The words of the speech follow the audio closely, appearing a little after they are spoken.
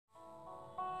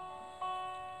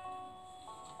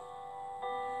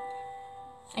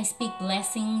I speak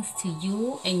blessings to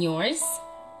you and yours.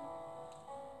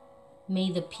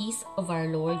 May the peace of our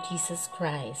Lord Jesus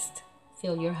Christ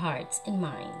fill your hearts and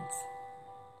minds,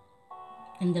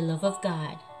 and the love of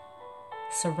God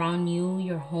surround you,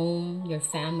 your home, your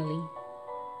family.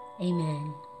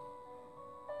 Amen.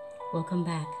 Welcome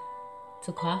back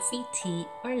to Coffee, Tea,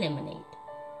 or Lemonade.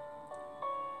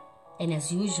 And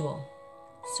as usual,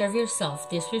 serve yourself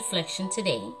this reflection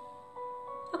today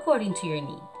according to your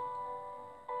need.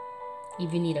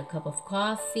 If you need a cup of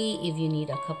coffee, if you need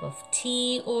a cup of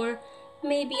tea, or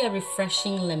maybe a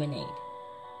refreshing lemonade,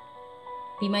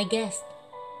 be my guest.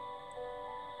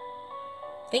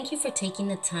 Thank you for taking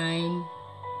the time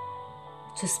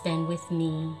to spend with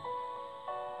me,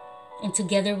 and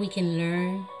together we can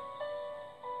learn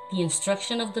the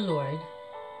instruction of the Lord.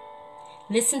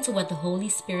 Listen to what the Holy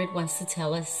Spirit wants to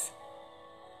tell us.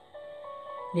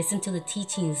 Listen to the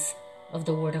teachings of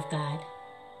the Word of God.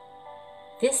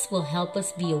 This will help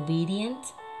us be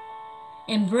obedient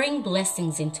and bring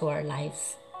blessings into our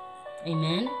lives.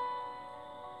 Amen.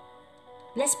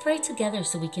 Let's pray together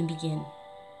so we can begin.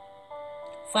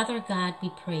 Father God,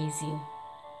 we praise you.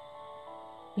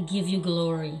 We give you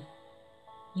glory.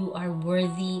 You are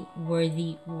worthy,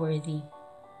 worthy, worthy.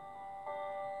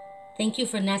 Thank you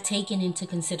for not taking into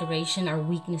consideration our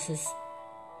weaknesses,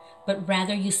 but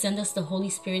rather you send us the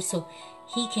Holy Spirit so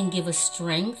He can give us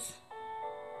strength,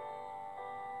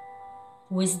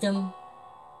 wisdom.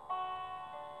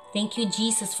 Thank you,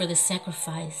 Jesus, for the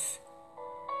sacrifice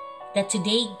that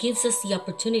today gives us the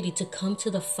opportunity to come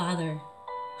to the Father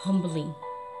humbly.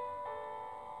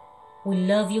 We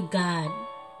love you, God.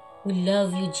 We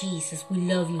love you, Jesus. We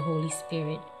love you, Holy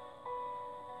Spirit.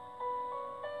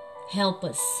 Help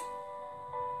us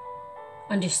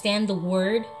understand the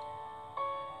Word,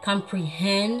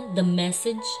 comprehend the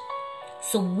message,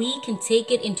 so we can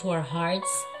take it into our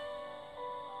hearts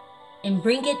and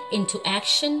bring it into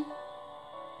action,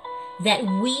 that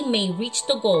we may reach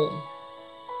the goal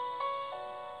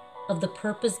of the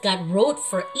purpose God wrote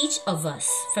for each of us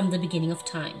from the beginning of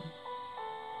time.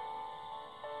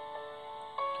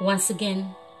 Once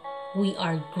again, we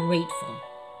are grateful.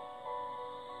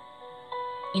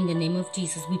 In the name of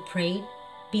Jesus, we pray,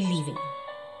 believing.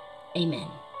 Amen.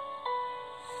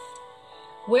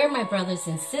 Where, my brothers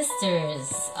and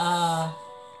sisters,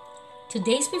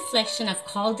 today's reflection, I've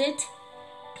called it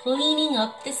Cleaning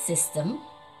Up the System.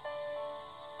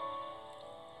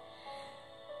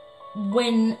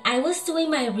 When I was doing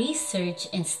my research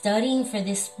and studying for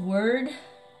this word,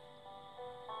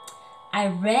 I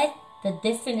read the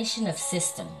definition of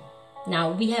system.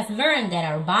 Now, we have learned that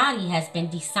our body has been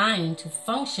designed to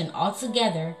function all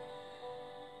together.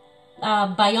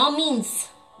 By all means,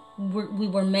 we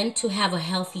were meant to have a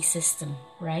healthy system,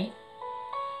 right?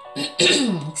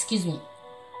 Excuse me.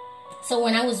 So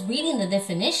when I was reading the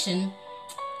definition,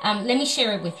 let me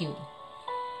share it with you.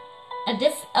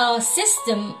 A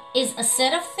system is a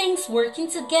set of things working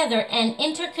together and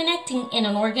interconnecting in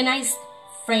an organized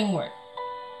framework.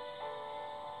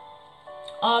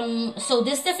 So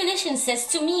this definition says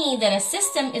to me that a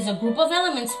system is a group of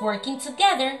elements working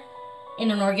together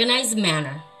in an organized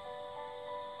manner.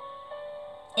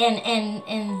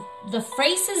 And the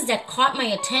phrases that caught my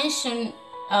attention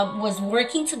was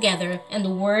working together and the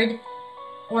word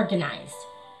organized.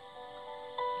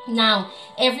 Now,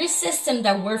 every system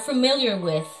that we're familiar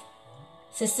with,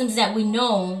 systems that we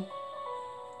know,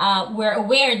 we're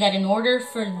aware that in order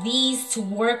for these to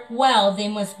work well, they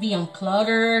must be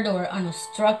uncluttered or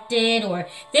unobstructed, or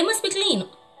they must be clean.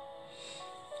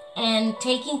 And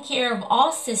taking care of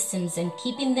all systems and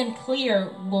keeping them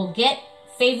clear will get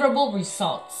favorable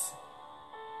results.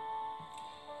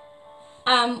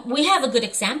 We have a good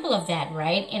example of that,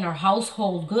 right? In our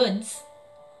household goods.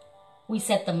 We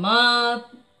set them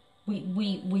up.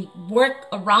 We work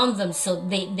around them so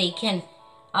they can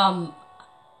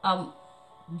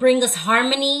bring us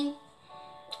harmony,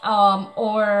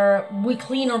 or we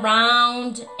clean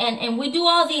around, and we do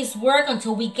all these work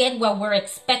until we get what we're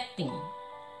expecting.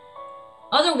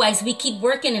 Otherwise, we keep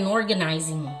working and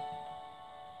organizing.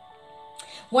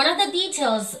 One of the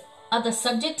details of the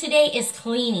subject today is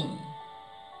cleaning.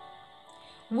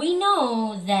 We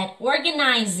know that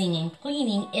organizing and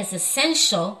cleaning is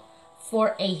essential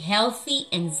for a healthy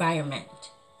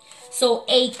environment. So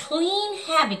a clean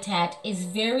habitat is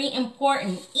very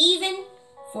important even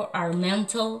for our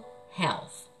mental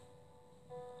health.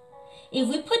 If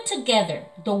we put together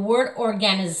the word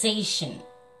organization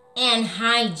and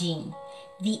hygiene,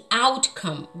 the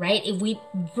outcome, right? If we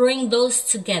bring those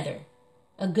together,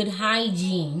 a good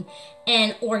hygiene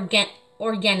and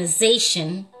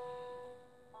organization,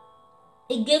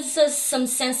 it gives us some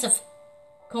sense of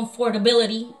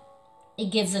comfortability.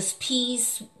 It gives us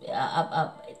peace.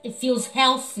 It feels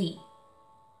healthy.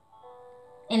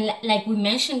 And like we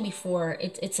mentioned before,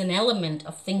 it's an element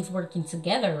of things working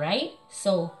together, right?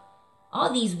 So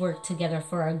all these work together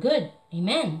for our good.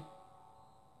 Amen.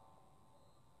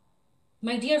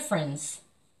 My dear friends,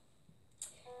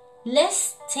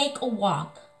 let's take a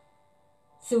walk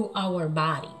through our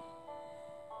body.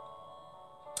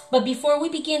 But before we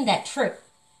begin that trip,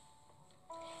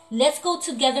 let's go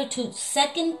together to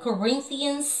 2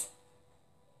 Corinthians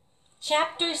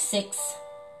chapter 6,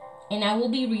 and I will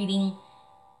be reading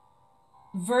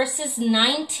verses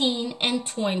 19 and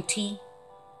 20.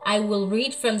 I will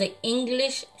read from the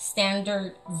English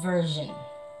Standard Version.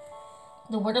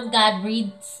 The Word of God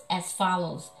reads as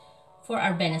follows for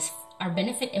our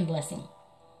benefit and blessing.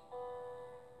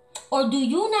 Or do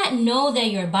you not know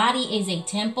that your body is a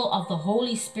temple of the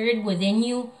Holy Spirit within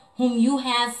you, whom you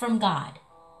have from God?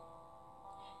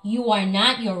 You are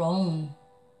not your own,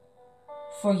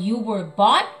 for you were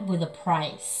bought with a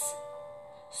price.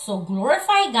 So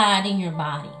glorify God in your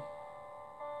body.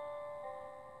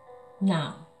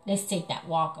 Now, let's take that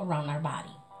walk around our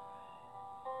body.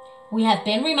 We have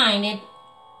been reminded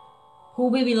who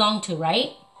we belong to,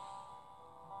 right?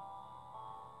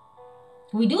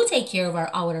 We do take care of our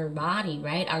outer body,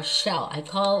 right? Our shell. I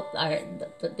call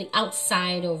the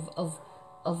outside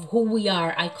of who we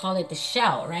are, I call it the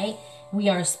shell, right? We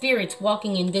are spirits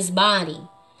walking in this body.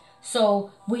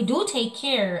 So we do take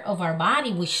care of our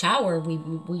body. We shower,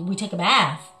 we take a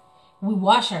bath, we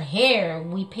wash our hair,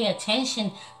 we pay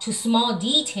attention to small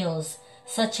details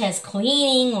such as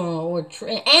cleaning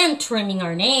and trimming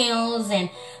our nails, and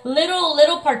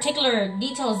little particular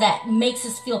details that makes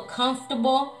us feel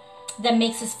comfortable, that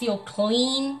makes us feel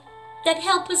clean, that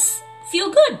help us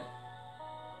feel good.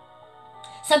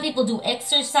 Some people do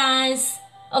exercise,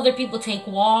 other people take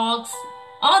walks.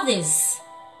 All this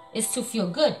is to feel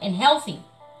good and healthy.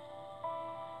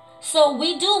 So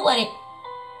we do what it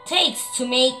takes to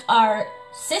make our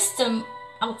system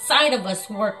outside of us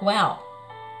work well.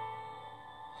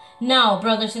 Now,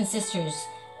 brothers and sisters,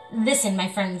 listen, my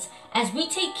friends, as we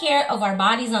take care of our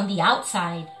bodies on the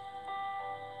outside,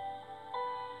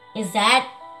 is that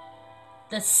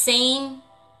the same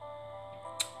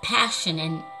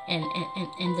passion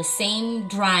and the same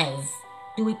drive?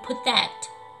 Do we put that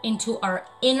into our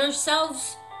inner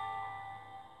selves?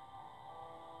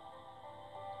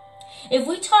 If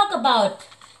we talk about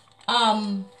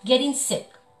getting sick,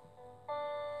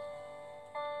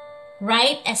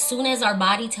 right? As soon as our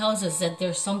body tells us that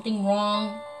there's something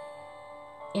wrong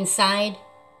inside,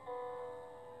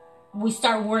 we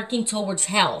start working towards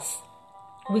health.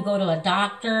 We go to a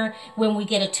doctor. When we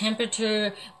get a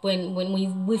temperature, when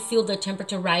we feel the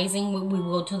temperature rising, we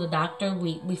go to the doctor.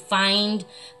 We find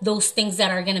those things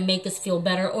that are going to make us feel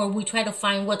better, or we try to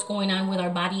find what's going on with our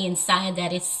body inside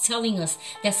that it's telling us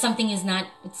that something is not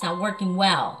working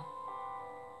well.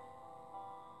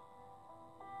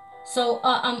 So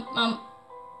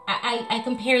I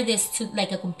compare this to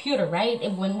like a computer, right?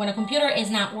 When a computer is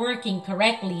not working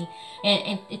correctly,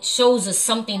 and it shows us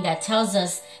something that tells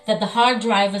us that the hard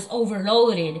drive is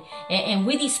overloaded, and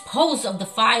we dispose of the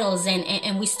files,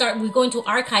 and we go into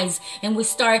archives, and we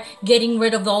start getting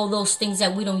rid of all those things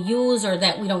that we don't use or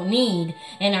that we don't need.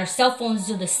 And our cell phones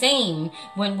do the same.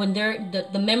 When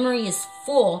the memory is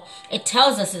full, it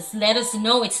tells us, it let us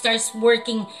know, it starts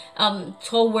working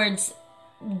towards,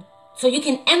 so you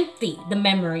can empty the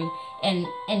memory and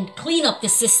clean up the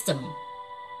system.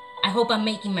 I hope I'm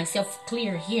making myself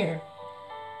clear here.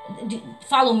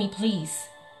 Follow me, please.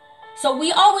 So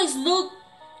we always look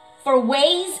for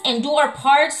ways and do our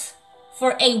parts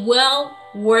for a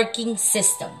well-working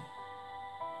system.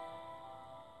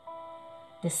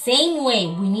 The same way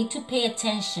we need to pay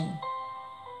attention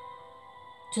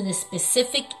to the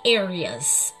specific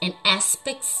areas and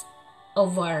aspects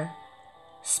of our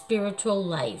spiritual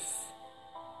life.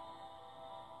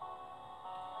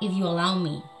 If you allow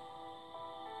me,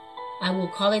 I will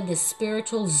call it the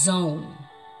spiritual zone.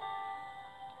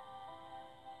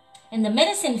 In the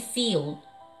medicine field,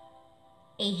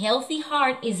 a healthy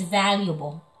heart is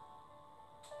valuable.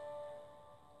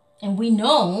 And we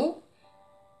know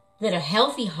that a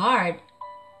healthy heart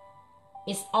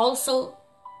is also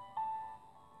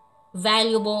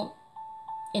valuable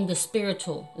in the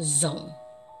spiritual zone.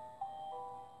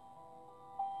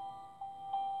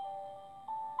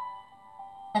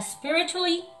 A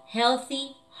spiritually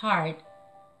healthy heart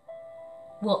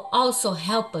will also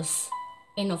help us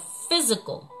in a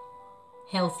physical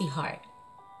healthy heart.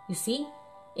 You see,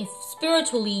 if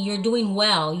spiritually you're doing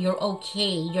well, you're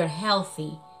okay, you're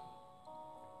healthy,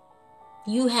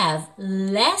 you have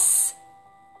less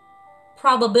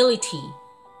probability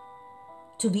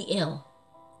to be ill.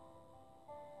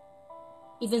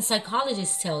 Even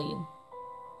psychologists tell you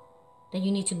that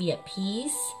you need to be at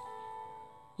peace.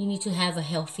 You need to have a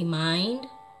healthy mind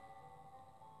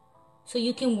so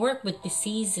you can work with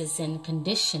diseases and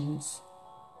conditions.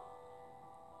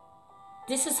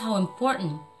 This is how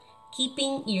important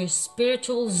keeping your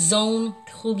spiritual zone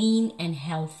clean and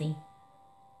healthy.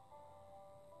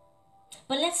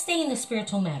 But let's stay in the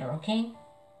spiritual matter, okay?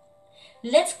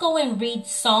 Let's go and read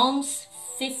Psalms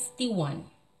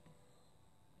 51,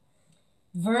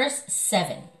 verse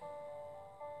 7.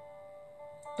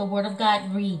 The Word of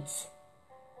God reads,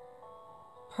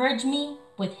 "Purge me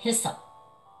with hyssop,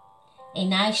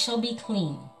 and I shall be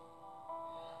clean.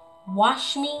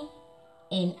 Wash me,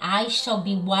 and I shall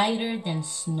be whiter than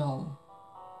snow."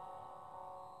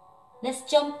 Let's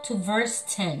jump to verse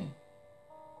 10.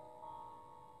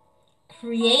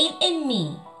 "Create in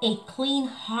me a clean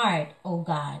heart, O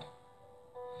God,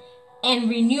 and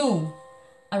renew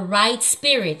a right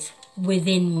spirit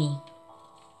within me."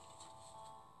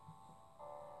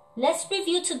 Let's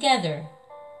review together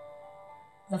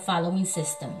the following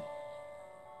system.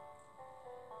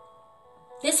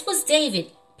 This was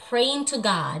David praying to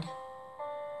God,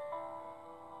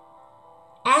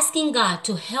 asking God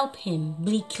to help him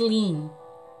be clean.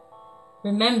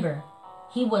 Remember,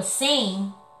 he was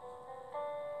saying,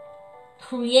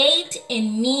 "Create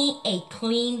in me a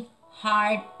clean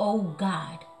heart, O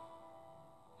God."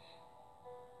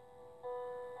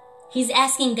 He's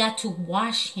asking God to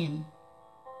wash him.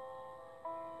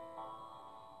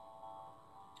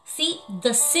 See,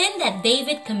 the sin that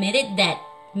David committed that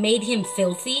made him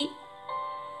filthy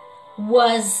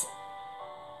was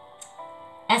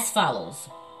as follows.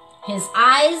 His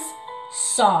eyes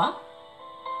saw,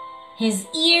 his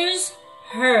ears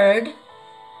heard,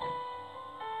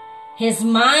 his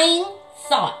mind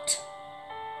thought.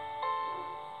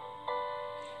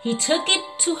 He took it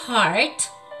to heart,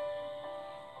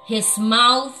 his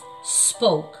mouth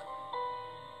spoke.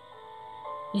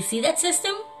 You see that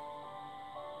system?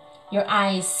 Your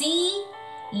eyes see,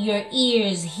 your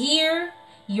ears hear,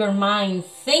 your mind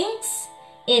thinks.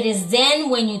 It is then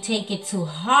when you take it to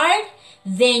heart,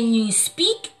 then you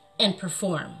speak and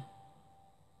perform.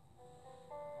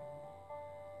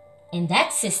 And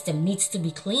that system needs to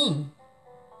be clean.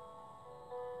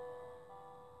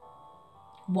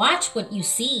 Watch what you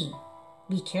see.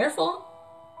 Be careful.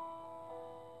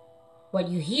 What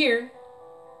you hear,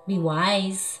 be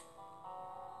wise.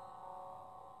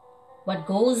 What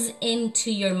goes into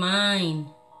your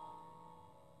mind,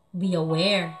 be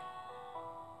aware.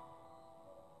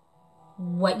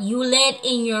 What you let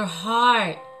in your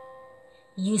heart,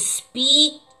 you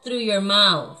speak through your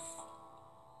mouth,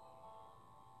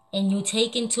 and you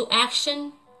take into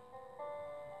action,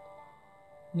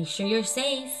 make sure you're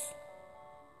safe.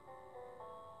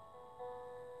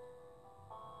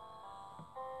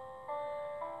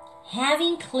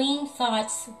 Having clean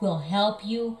thoughts will help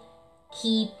you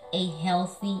keep a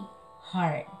healthy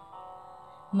heart.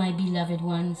 My beloved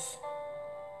ones,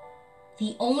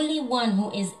 the only one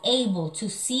who is able to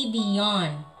see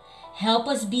beyond, help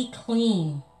us be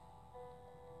clean,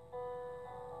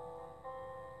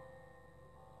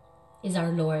 is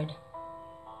our Lord.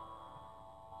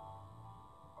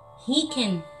 He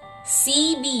can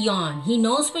see beyond. He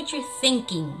knows what you're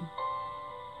thinking.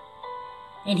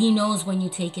 And He knows when you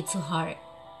take it to heart.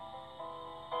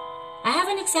 I have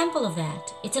an example of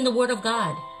that. It's in the Word of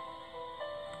God.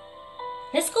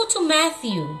 Let's go to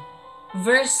Matthew,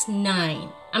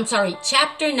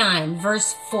 chapter 9,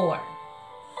 verse 4.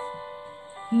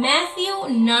 Matthew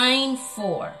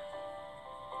 9:4.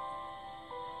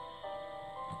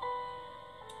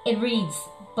 It reads,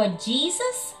 "But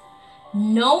Jesus,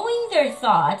 knowing their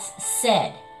thoughts,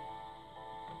 said,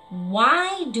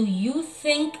 'Why do you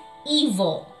think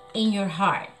evil in your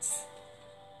hearts?'"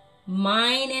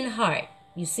 Mind and heart.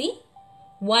 You see?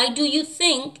 Why do you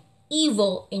think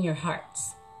evil in your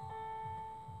hearts?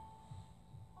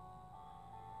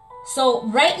 So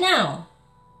right now,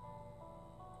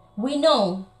 we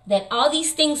know that all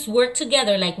these things work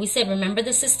together. Like we said, remember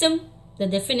the system, the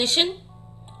definition?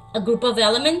 A group of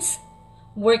elements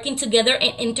working together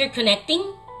and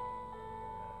interconnecting.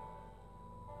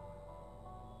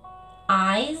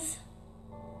 Eyes,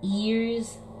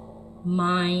 ears,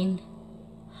 mind,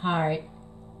 heart,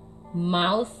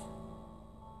 mouth,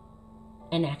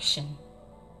 and action.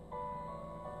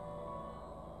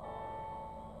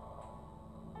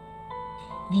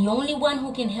 The only one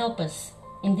who can help us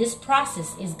in this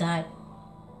process is God.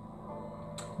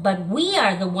 But we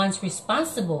are the ones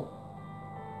responsible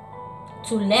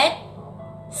to let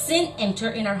sin enter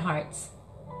in our hearts.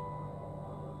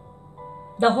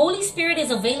 The Holy Spirit is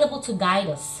available to guide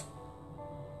us.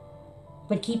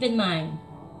 But keep in mind,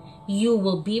 you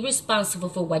will be responsible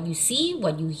for what you see,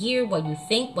 what you hear, what you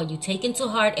think, what you take into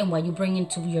heart, and what you bring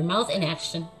into your mouth in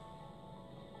action.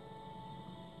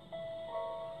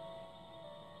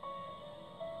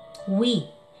 We,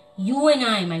 you and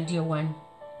I, my dear one,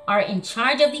 are in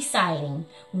charge of deciding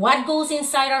what goes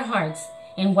inside our hearts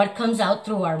and what comes out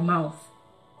through our mouth.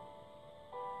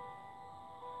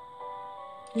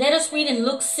 Let us read in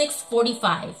Luke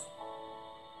 6:45.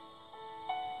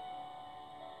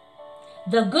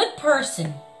 The good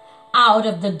person out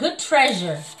of the good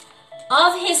treasure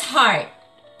of his heart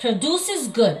produces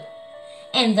good,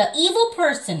 and the evil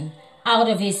person out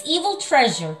of his evil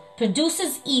treasure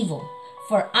produces evil.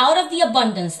 For out of the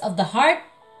abundance of the heart,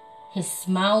 his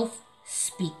mouth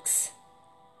speaks.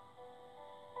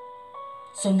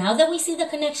 So now that we see the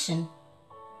connection,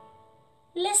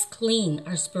 let's clean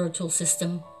our spiritual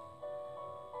system.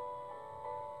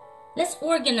 Let's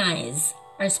organize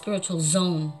our spiritual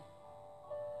zone.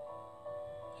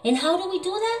 And how do we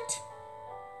do that?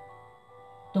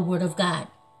 The Word of God.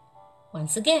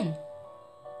 Once again,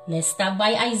 let's stop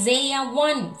by Isaiah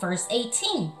 1, verse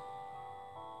 18.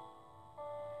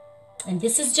 And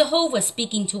this is Jehovah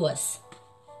speaking to us.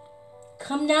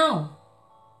 Come now,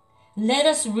 let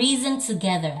us reason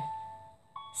together,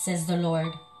 says the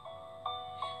Lord.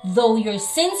 Though your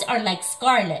sins are like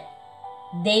scarlet,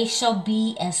 they shall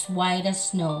be as white as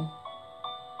snow.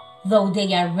 Though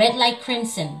they are red like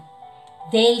crimson,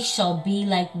 they shall be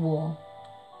like wool.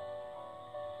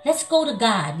 Let's go to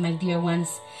God, my dear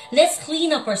ones. Let's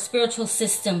clean up our spiritual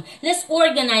system. Let's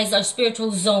organize our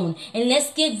spiritual zone. And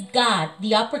let's give God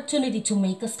the opportunity to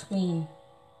make us clean.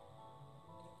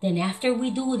 Then after we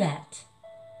do that,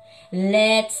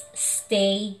 let's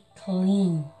stay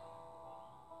clean.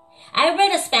 I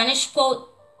read a Spanish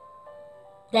quote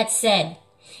that said,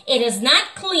 "It is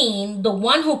not clean the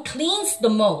one who cleans the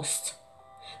most,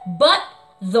 but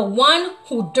the one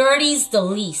who dirties the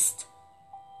least."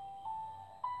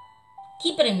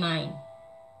 Keep it in mind.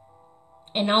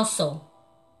 And also,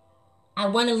 I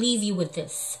want to leave you with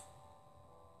this.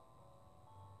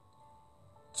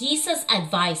 Jesus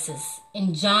advises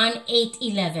in John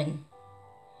 8:11,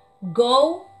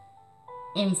 "Go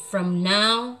and from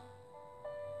now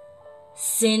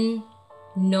sin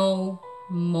no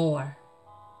more."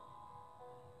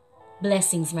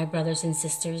 Blessings, my brothers and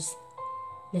sisters.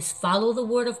 Let's follow the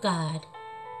Word of God.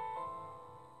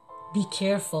 Be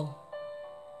careful.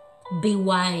 Be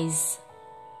wise.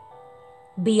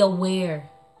 Be aware.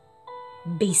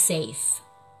 Be safe.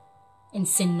 And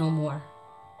sin no more.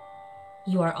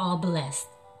 You are all blessed.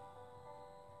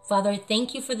 Father,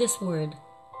 thank you for this word.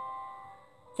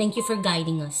 Thank you for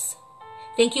guiding us.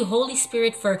 Thank you, Holy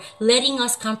Spirit, for letting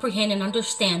us comprehend and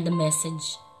understand the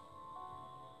message.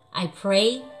 I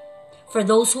pray for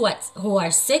those who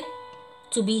are sick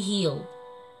to be healed.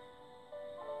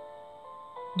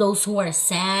 Those who are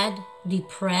sad,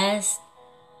 depressed,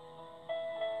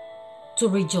 to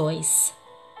rejoice.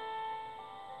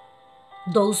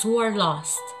 Those who are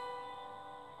lost,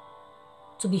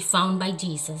 to be found by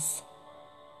Jesus.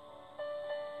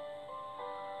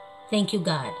 Thank you,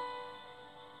 God.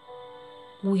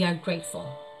 We are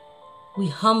grateful. We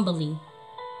humbly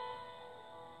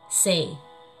say,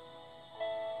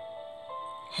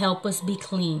 help us be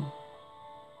clean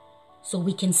so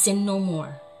we can sin no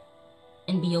more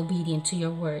and be obedient to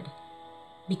your word,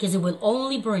 because it will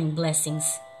only bring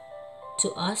blessings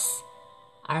to us,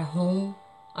 our home,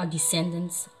 our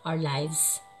descendants, our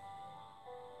lives.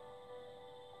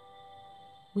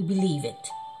 We believe it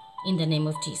in the name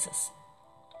of Jesus.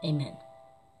 Amen.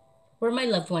 We're my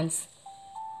loved ones.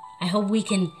 I hope we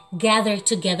can gather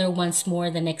together once more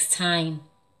the next time.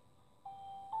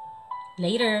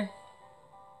 Later.